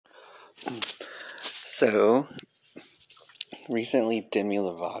So, recently Demi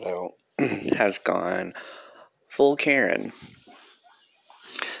Lovato has gone full Karen.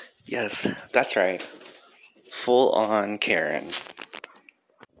 Yes, that's right. Full on Karen.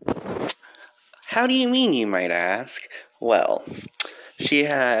 How do you mean, you might ask? Well, she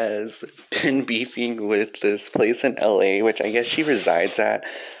has been beefing with this place in LA, which I guess she resides at,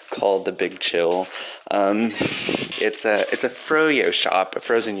 called the Big Chill. It's a froyo shop, a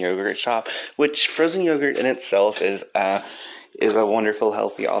frozen yogurt shop, which frozen yogurt in itself is a wonderful,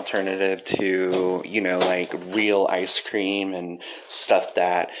 healthy alternative to, like real ice cream and stuff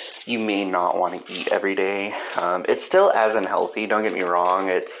that you may not want to eat every day. It's still as unhealthy, don't get me wrong.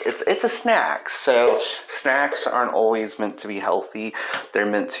 It's a snack. So snacks aren't always meant to be healthy. They're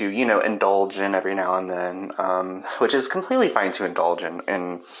meant to, indulge in every now and then, which is completely fine to indulge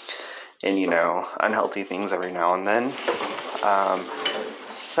in unhealthy things every now and then.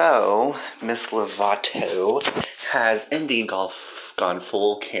 So, Miss Lovato has indeed gone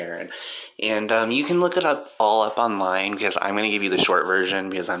full Karen. And you can look it all up online, because I'm going to give you the short version,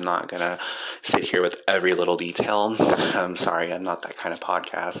 because I'm not going to sit here with every little detail. I'm sorry, I'm not that kind of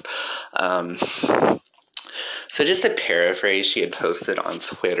podcast. So just to paraphrase, she had posted on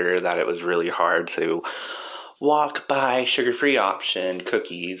Twitter that it was really hard to walk by sugar-free option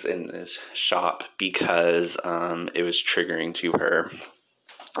cookies in this shop because it was triggering to her.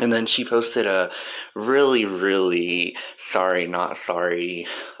 And then she posted a really, really sorry, not sorry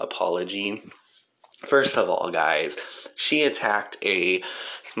apology. First of all, guys, she attacked a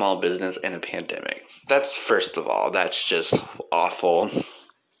small business in a pandemic. That's first of all, that's just awful.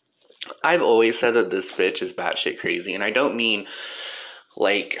 I've always said that this bitch is batshit crazy, and I don't mean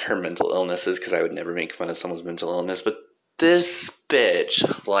like her mental illnesses, because I would never make fun of someone's mental illness, but this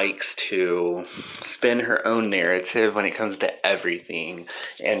bitch likes to spin her own narrative when it comes to everything,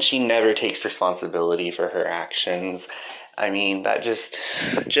 and she never takes responsibility for her actions. I mean, that just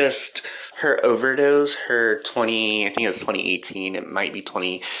her overdose, I think it was 2018, it might be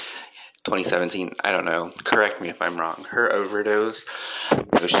 2017, I don't know, correct me if I'm wrong, her overdose,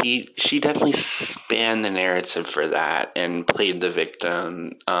 she definitely spanned the narrative for that and played the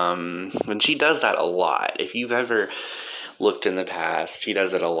victim, and she does that a lot. If you've ever looked in the past, she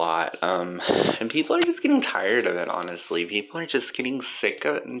does it a lot, and people are just getting tired of it, honestly. People are just getting sick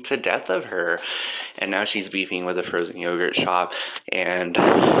to death of her, and now she's beefing with a frozen yogurt shop, and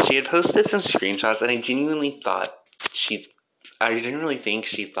she had posted some screenshots, and I didn't really think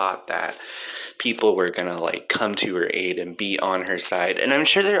she thought that people were gonna come to her aid and be on her side. And I'm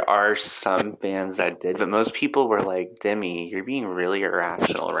sure there are some fans that did, but most people were like, Demi, you're being really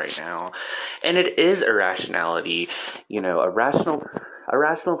irrational right now. And it is irrationality. A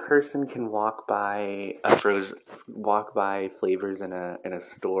rational person can walk by flavors in a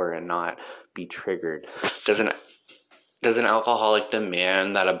store and not be triggered. Does an alcoholic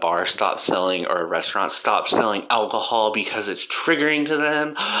demand that a bar stop selling or a restaurant stop selling alcohol because it's triggering to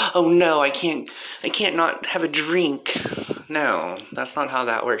them? Oh no, I can't not have a drink. No, that's not how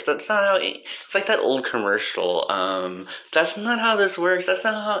that works. That's not how it's like that old commercial. That's not how this works. That's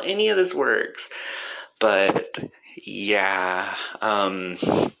not how any of this works. But yeah,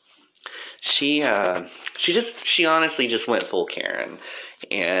 she honestly just went full Karen,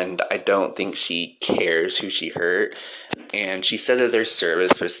 and I don't think she cares who she hurt. And she said that their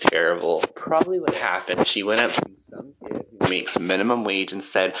service was terrible. Probably what happened, she went up to some kid who makes minimum wage and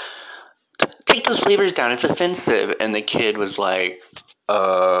said, take those flavors down, it's offensive. And the kid was like,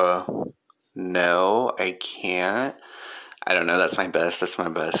 no, I can't. I don't know, that's my best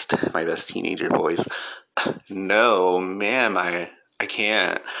teenager voice. No, ma'am, I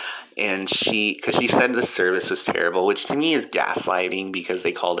can't. And because she said the service was terrible, which to me is gaslighting, because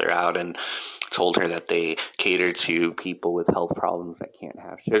they called her out and told her that they cater to people with health problems that can't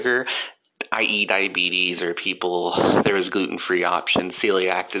have sugar, i.e. diabetes, or there was gluten-free options,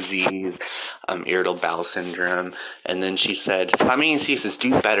 celiac disease, irritable bowel syndrome. And then she said, stop making excuses,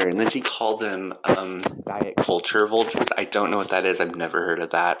 do better. And then she called them diet culture vultures. I don't know what that is. I've never heard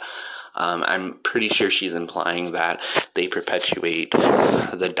of that. I'm pretty sure she's implying that they perpetuate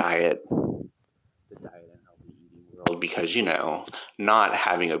the diet and healthy eating world, because not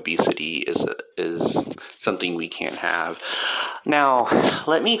having obesity is something we can't have. Now,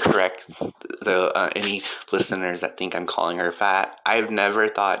 let me correct any listeners that think I'm calling her fat. I've never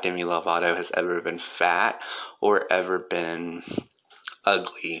thought Demi Lovato has ever been fat or ever been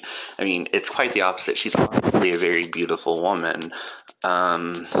ugly. I mean, it's quite the opposite. She's obviously a very beautiful woman.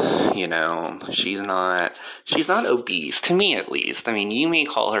 She's not obese, to me at least. I mean, you may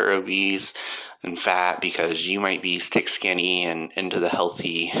call her obese, and fat because you might be stick skinny and into the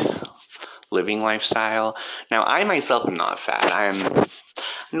healthy living lifestyle. Now, I myself am not fat. I'm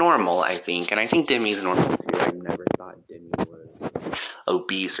normal, I think, and I think Demi's normal too. I never thought Demi was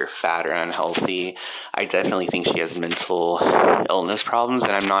obese or fat or unhealthy. I definitely think she has mental illness problems,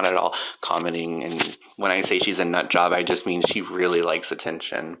 and I'm not at all commenting. And when I say she's a nut job, I just mean she really likes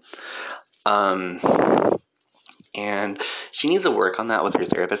attention. And she needs to work on that with her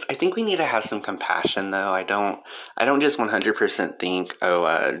therapist. I think we need to have some compassion, though. I don't just 100% think,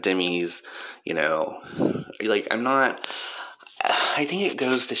 Demi's, I'm not. I think it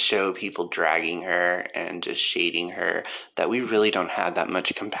goes to show people dragging her and just shading her that we really don't have that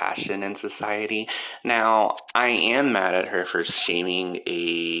much compassion in society. Now, I am mad at her for shaming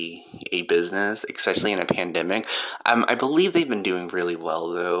a business, especially in a pandemic. I believe they've been doing really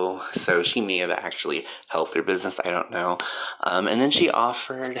well, though, so she may have actually helped their business. I don't know. And then she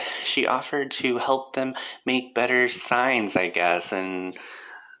offered to help them make better signs, I guess, and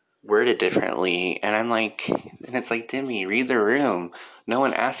word it differently. And it's like, Demi, read the room. No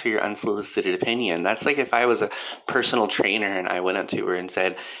one asked for your unsolicited opinion. That's like if I was a personal trainer and I went up to her and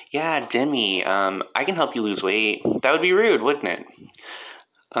said, yeah, Demi, I can help you lose weight. That would be rude, wouldn't it?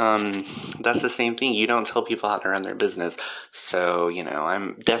 That's the same thing. You don't tell people how to run their business. So,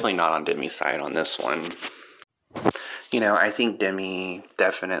 I'm definitely not on Demi's side on this one. I think Demi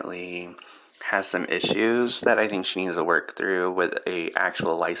definitely has some issues that I think she needs to work through with a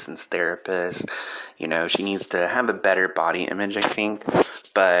actual licensed therapist. She needs to have a better body image, I think.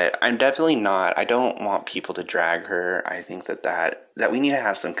 But I'm definitely not. I don't want people to drag her. I think that we need to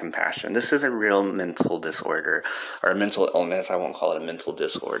have some compassion. This is a real mental disorder or a mental illness. I won't call it a mental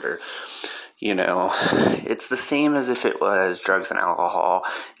disorder. It's the same as if it was drugs and alcohol,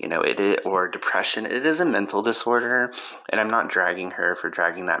 or depression. It is a mental disorder, and I'm not dragging her for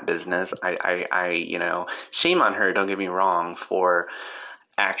dragging that business. Shame on her, don't get me wrong, for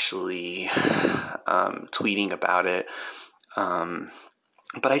actually tweeting about it.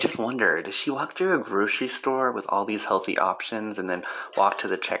 But I just wonder, does she walk through a grocery store with all these healthy options and then walk to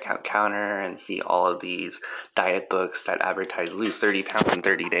the checkout counter and see all of these diet books that advertise lose 30 pounds in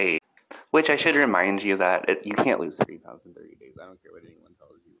 30 days? Which I should remind you that you can't lose 30 pounds in 30 days. I don't care what anyone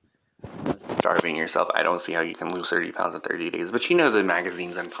tells you. Starving yourself, I don't see how you can lose 30 pounds in 30 days. But the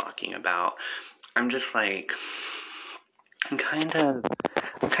magazines I'm talking about. I'm just like, I'm kind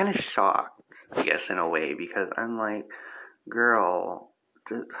of shocked, I guess, in a way, because I'm like, girl,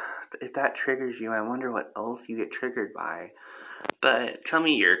 if that triggers you, I wonder what else you get triggered by. But tell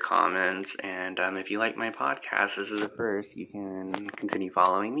me your comments, and if you like my podcast, this is the first. You can continue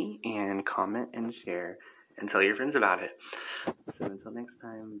following me and comment and share and tell your friends about it. So until next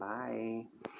time, bye.